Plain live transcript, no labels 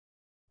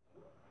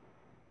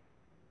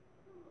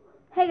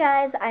Hey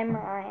guys, I'm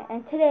Mariah,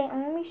 and today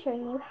I'm going to be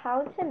showing you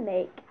how to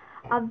make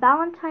a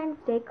Valentine's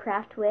Day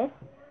craft with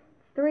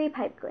 3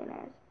 pipe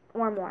cleaners,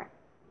 or more.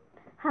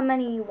 How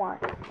many you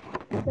want.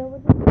 So we're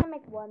just going to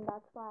make one,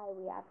 that's why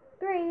we have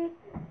 3.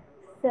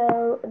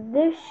 So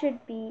this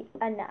should be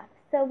enough.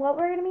 So what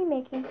we're going to be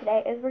making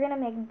today is we're going to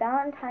make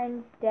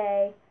Valentine's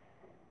Day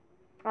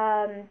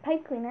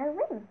pipe cleaner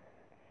ring.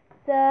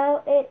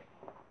 So it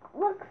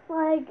looks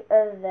like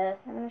this.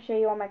 I'm going to show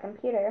you on my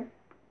computer.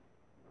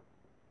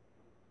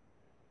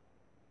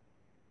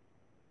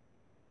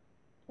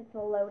 It's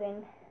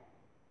loading.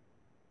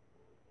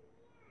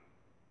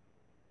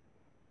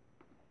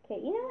 Okay,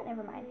 you know what?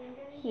 Never mind.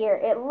 Here,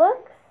 it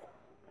looks...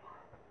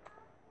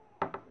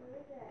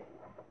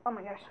 Oh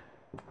my gosh.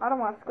 I don't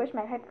want to squish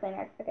my pipe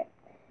cleaner. Okay.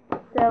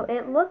 So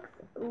it looks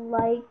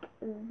like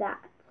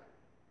that.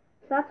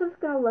 So that's what it's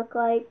going to look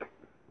like.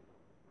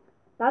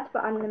 That's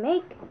what I'm going to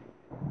make.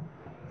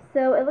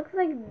 So it looks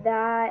like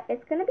that.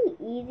 It's going to be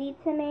easy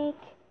to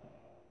make.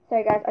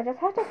 Sorry guys, I just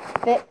have to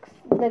fix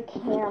the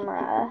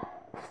camera.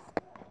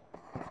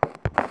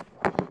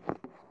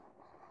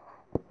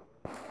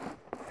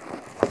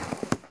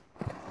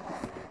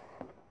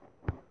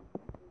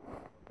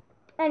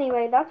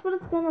 Anyway, that's what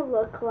it's going to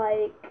look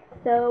like.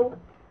 So,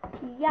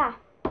 yeah.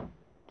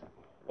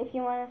 If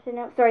you wanted to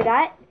know. Sorry,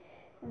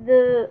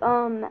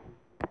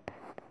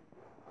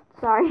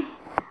 sorry.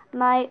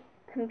 My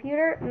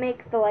computer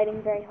makes the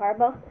lighting very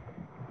horrible.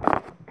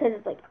 Because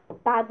it's, like,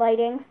 bad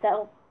lighting.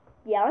 So,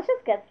 yeah, let's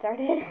just get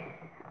started.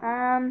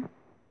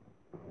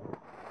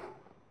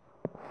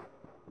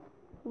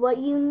 What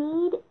you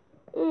need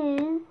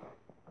is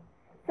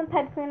some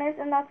pipe cleaners,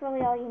 and that's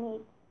really all you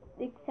need.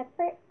 Except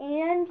for,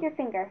 and your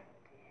finger.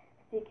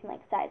 So you can,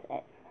 like, size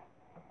it.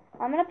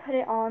 I'm going to put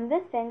it on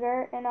this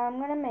finger, and I'm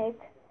going to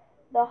make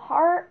the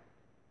heart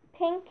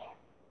pink.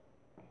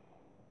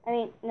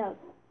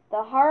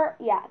 The heart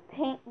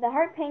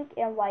pink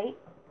and white.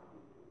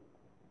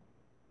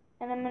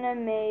 And I'm going to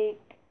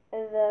make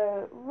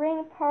the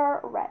ring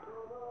part red.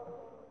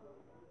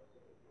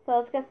 So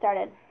let's get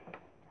started.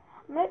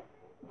 I'm going to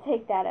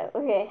take that out.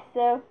 Okay,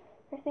 so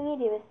first thing you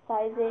do is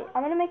size it.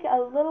 I'm going to make it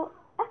a little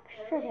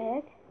extra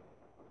big.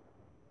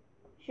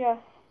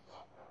 Just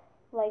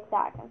like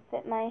that. I can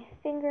fit my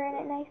finger in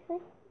it nicely.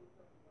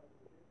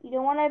 You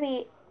don't want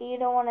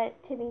it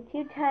to be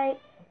too tight,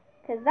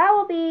 because that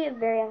will be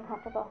very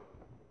uncomfortable.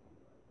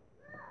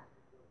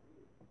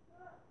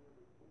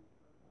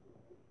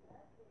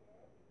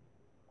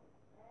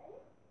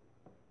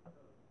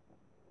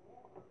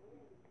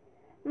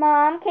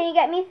 Mom, can you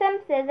get me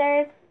some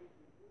scissors?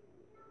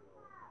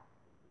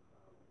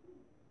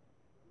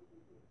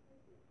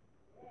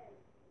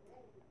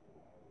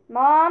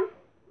 Mom?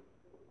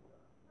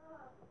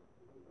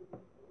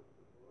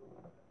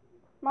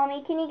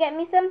 Mommy, can you get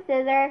me some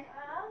scissors?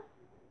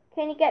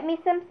 Can you get me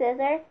some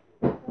scissors?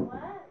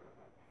 What?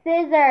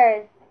 Scissors.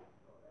 I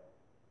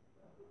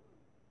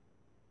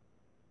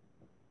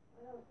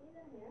don't see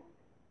them here.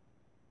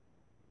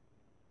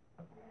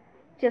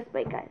 Just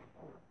wait, guys.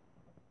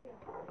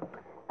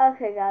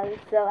 Okay, guys,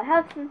 so I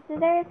have some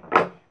scissors.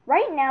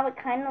 Right now, it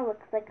kind of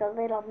looks like a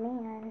little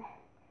man.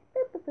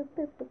 Boop, boop, boop,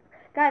 boop, boop.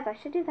 Guys, I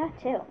should do that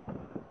too.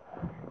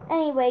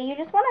 Anyway, you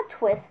just want to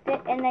twist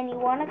it, and then you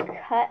want to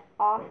cut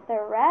off the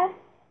rest.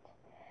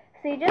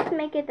 So you just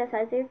make it the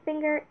size of your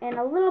finger and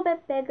a little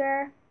bit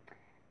bigger.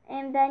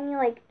 And then you,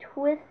 like,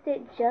 twist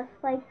it just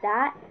like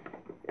that.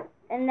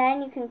 And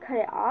then you can cut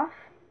it off.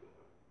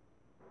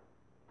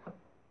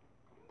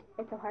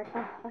 It's so hard.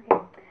 Oh, okay.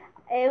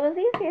 It was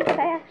easier than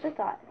I actually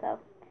thought. So,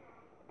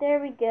 there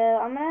we go.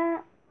 I'm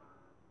going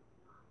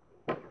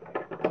to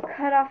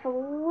cut off a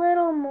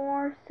little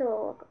more so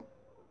it'll look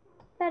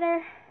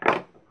better.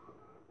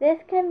 This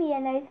can be a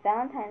nice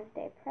Valentine's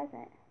Day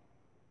present.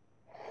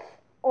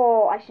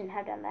 Oh, I shouldn't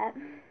have done that.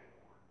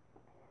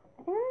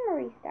 I think I'm going to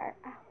restart.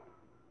 Ow.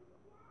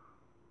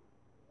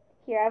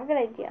 Here, I have a good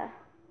idea.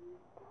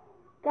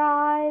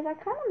 Guys, I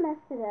kind of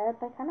messed it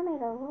up. I kind of made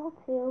it a little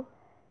too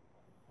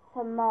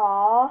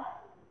small.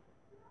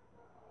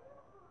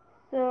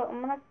 So,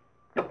 I'm going to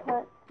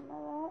cut some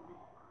of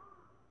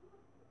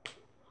that.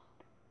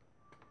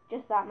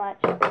 Just that much.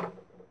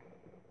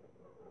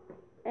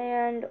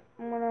 And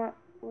I'm going to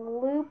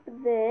loop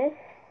this.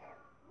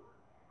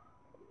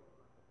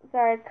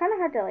 Sorry, it's kind of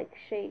hard to, like,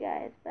 show you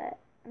guys, but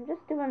I'm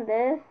just doing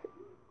this.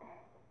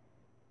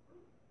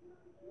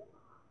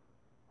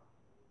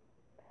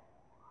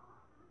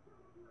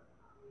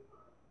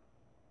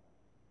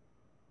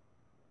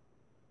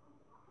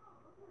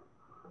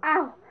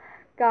 Ow!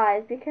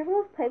 Guys, be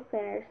careful with pipe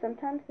cleaners.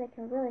 Sometimes they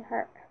can really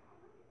hurt.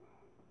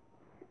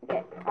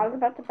 Okay, I was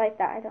about to bite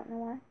that. I don't know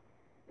why.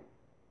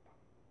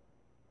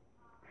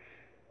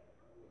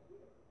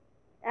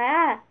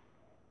 Ah!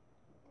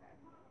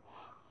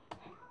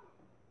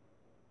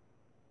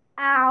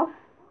 Ow!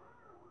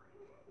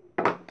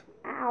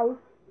 Ow!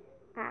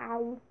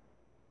 Ow!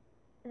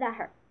 That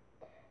hurt.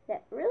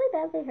 That really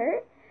badly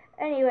hurt.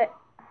 Anyway,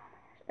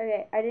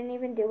 okay, I didn't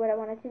even do what I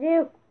wanted to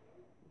do.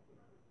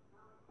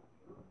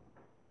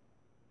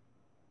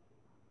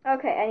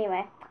 Okay,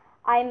 anyway,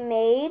 I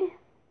made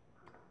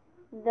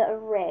the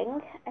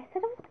ring. I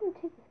said I was going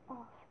to take this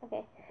off.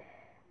 Okay.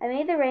 I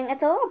made the ring.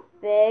 It's a little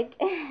big,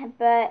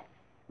 but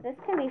this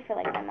can be for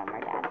like my mom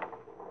or dad.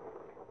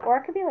 Or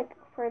it could be like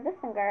for this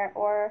finger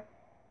or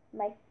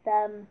my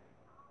thumb.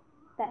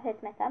 That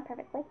fits my thumb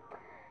perfectly.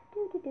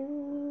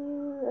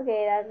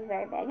 Okay, that was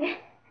very big.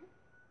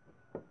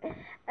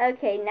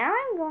 Okay, now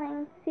I'm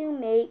going to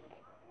make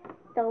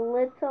the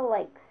little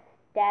like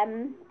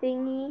stem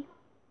thingy.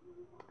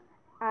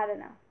 I don't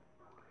know.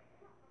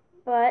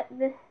 But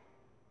the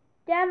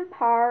stem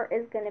part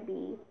is going to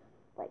be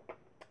like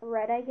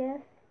red, I guess.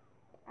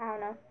 I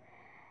don't know.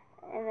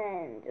 And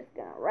then just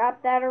going to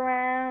wrap that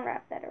around.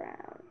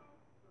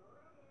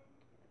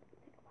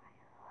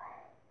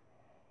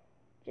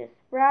 Just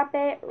wrap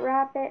it.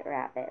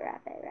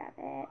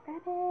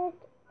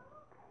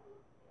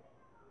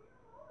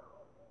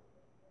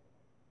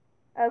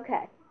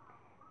 Okay.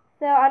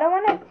 So I don't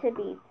want it to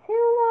be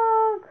too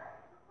long.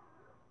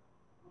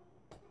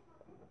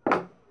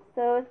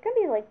 So it's going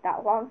to be like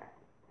that long.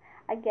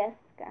 I guess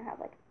it's going to have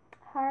like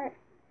heart.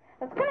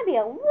 It's going to be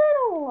a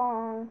little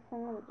long. So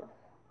I'm going to just...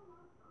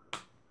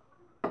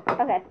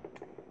 Okay.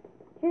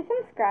 Here's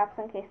some scraps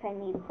in case I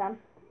need some.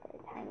 For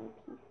a tiny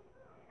piece.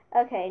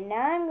 Okay,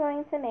 now I'm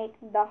going to make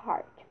the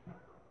heart.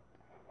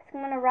 So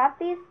I'm going to wrap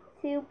these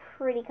two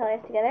pretty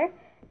colors together.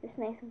 This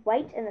nice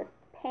white and this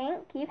pink.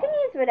 You can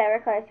use whatever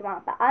colors you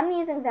want, but I'm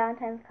using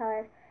Valentine's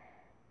colors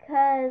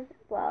because,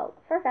 well,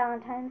 for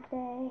Valentine's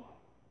Day,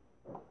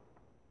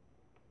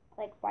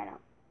 like, why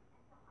not?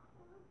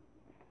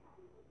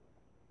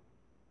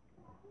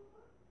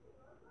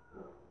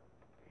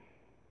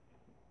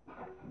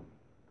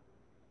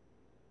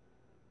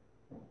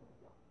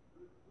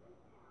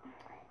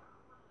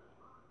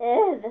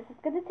 Ew, this is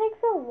going to take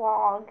so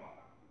long.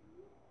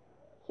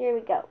 Here we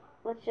go.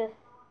 Let's just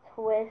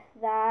twist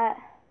that.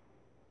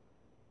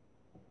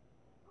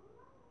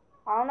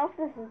 I don't know if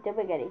this is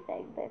doing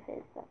anything, but if it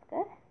is, that's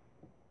good.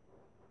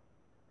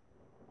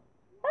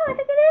 Oh, I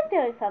think it is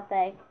doing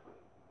something.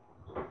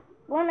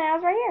 Well, now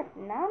it's right here.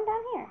 Now I'm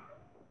down here.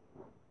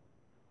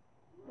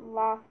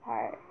 Last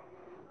part.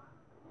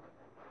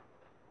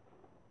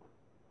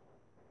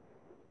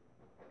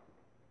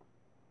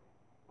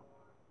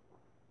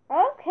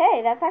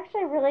 Okay, that's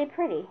actually really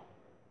pretty.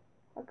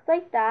 Looks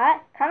like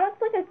that. Kind of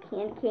looks like a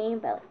candy cane,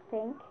 but like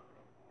pink.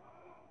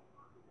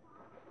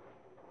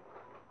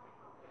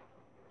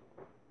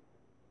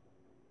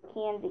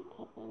 Candy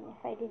cane,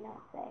 if I did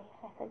not say.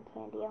 If I said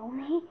candy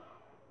only.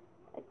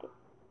 Okay.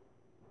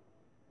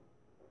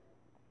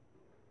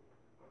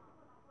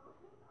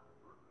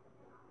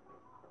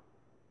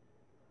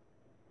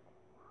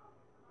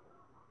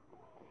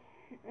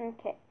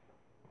 Okay.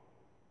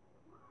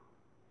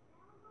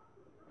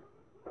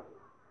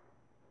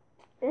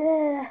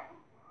 Ugh.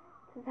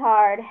 This is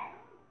hard.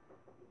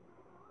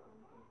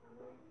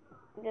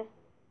 I'm just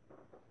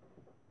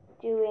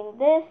doing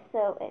this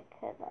so it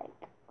could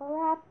like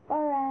wrap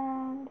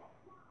around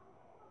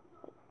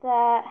like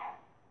that.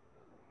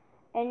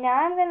 And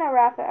now I'm gonna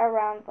wrap it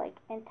around like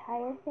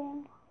entire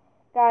thing.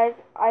 Guys,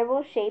 I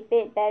will shape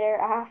it better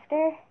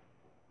after.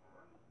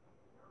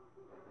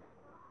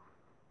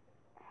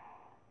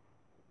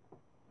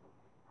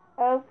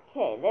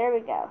 Okay, there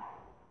we go.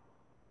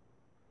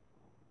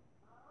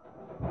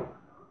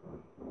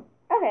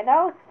 Okay,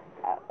 that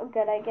looks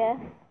good, I guess.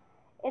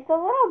 It's a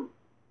little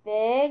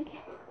big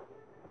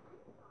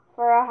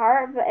for a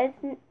heart, but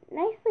it's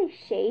nicely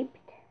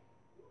shaped.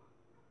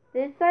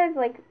 This side's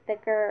like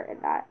thicker,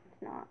 and that's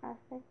not as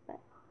thick, but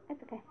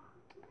it's okay.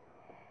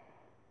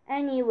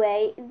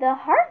 Anyway, the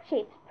heart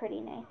shape's pretty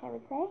nice, I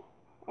would say.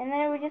 And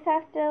then we just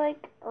have to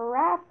like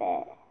wrap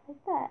it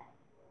like that.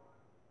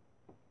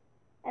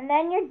 And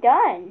then you're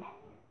done.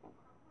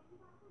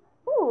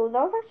 Ooh,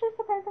 those are actually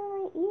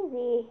surprisingly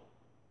easy.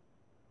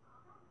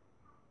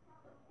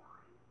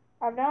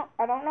 I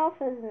don't know if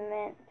it was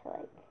meant to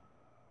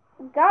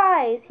like...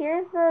 Guys,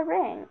 here's the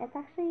ring. It's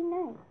actually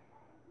nice.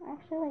 I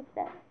actually like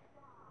this.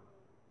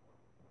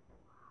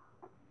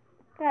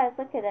 Guys,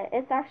 look at it.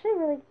 It's actually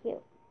really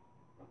cute.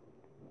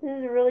 This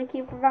is really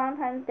cute for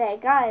Valentine's Day.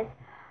 Guys,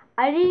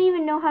 I didn't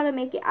even know how to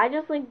make it. I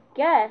just like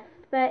guessed.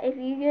 But if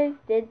you guys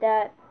did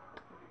that,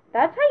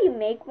 that's how you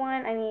make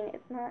one. I mean,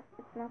 it's not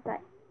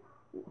that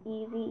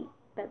easy,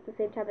 but at the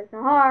same time it's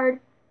not hard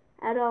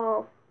at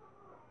all.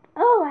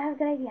 Oh, I have a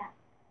good idea.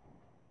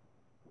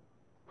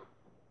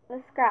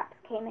 The scraps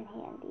came in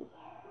handy.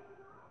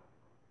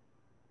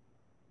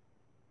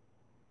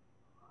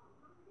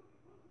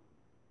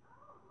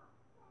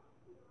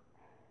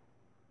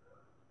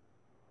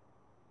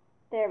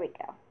 There we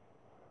go.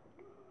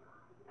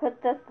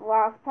 Put this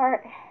last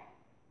part.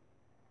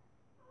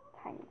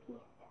 Tiny piece.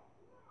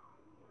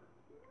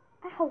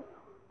 Ow!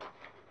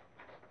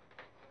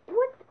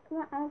 What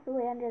went out of the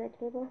way under the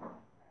table?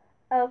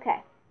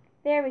 Okay.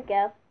 There we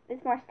go.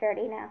 It's more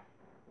sturdy now.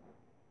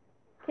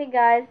 Okay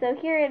guys, so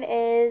here it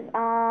is.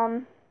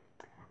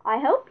 I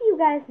hope you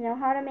guys know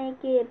how to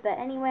make it, but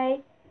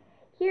anyway,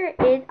 here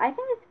it is. I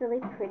think it's really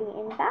pretty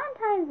in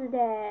Valentine's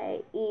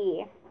Day.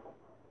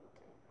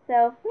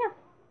 So, yeah.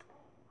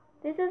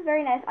 This is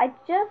very nice. I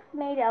just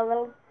made it a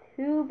little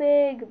too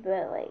big,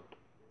 but like,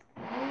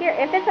 here,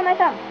 it fits on my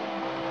thumb.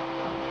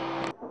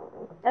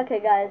 Okay,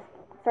 guys.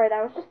 Sorry,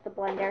 that was just the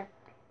blender.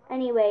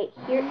 Anyway,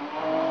 here.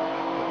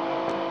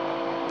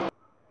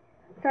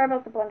 Sorry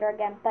about the blender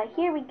again, but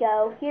here we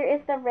go. Here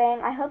is the ring.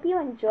 I hope you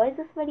enjoyed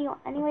this video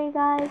anyway,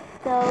 guys.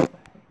 So,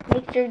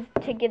 make sure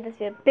to give this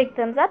video a big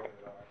thumbs up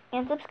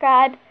and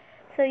subscribe.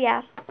 So,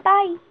 yeah,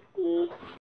 bye.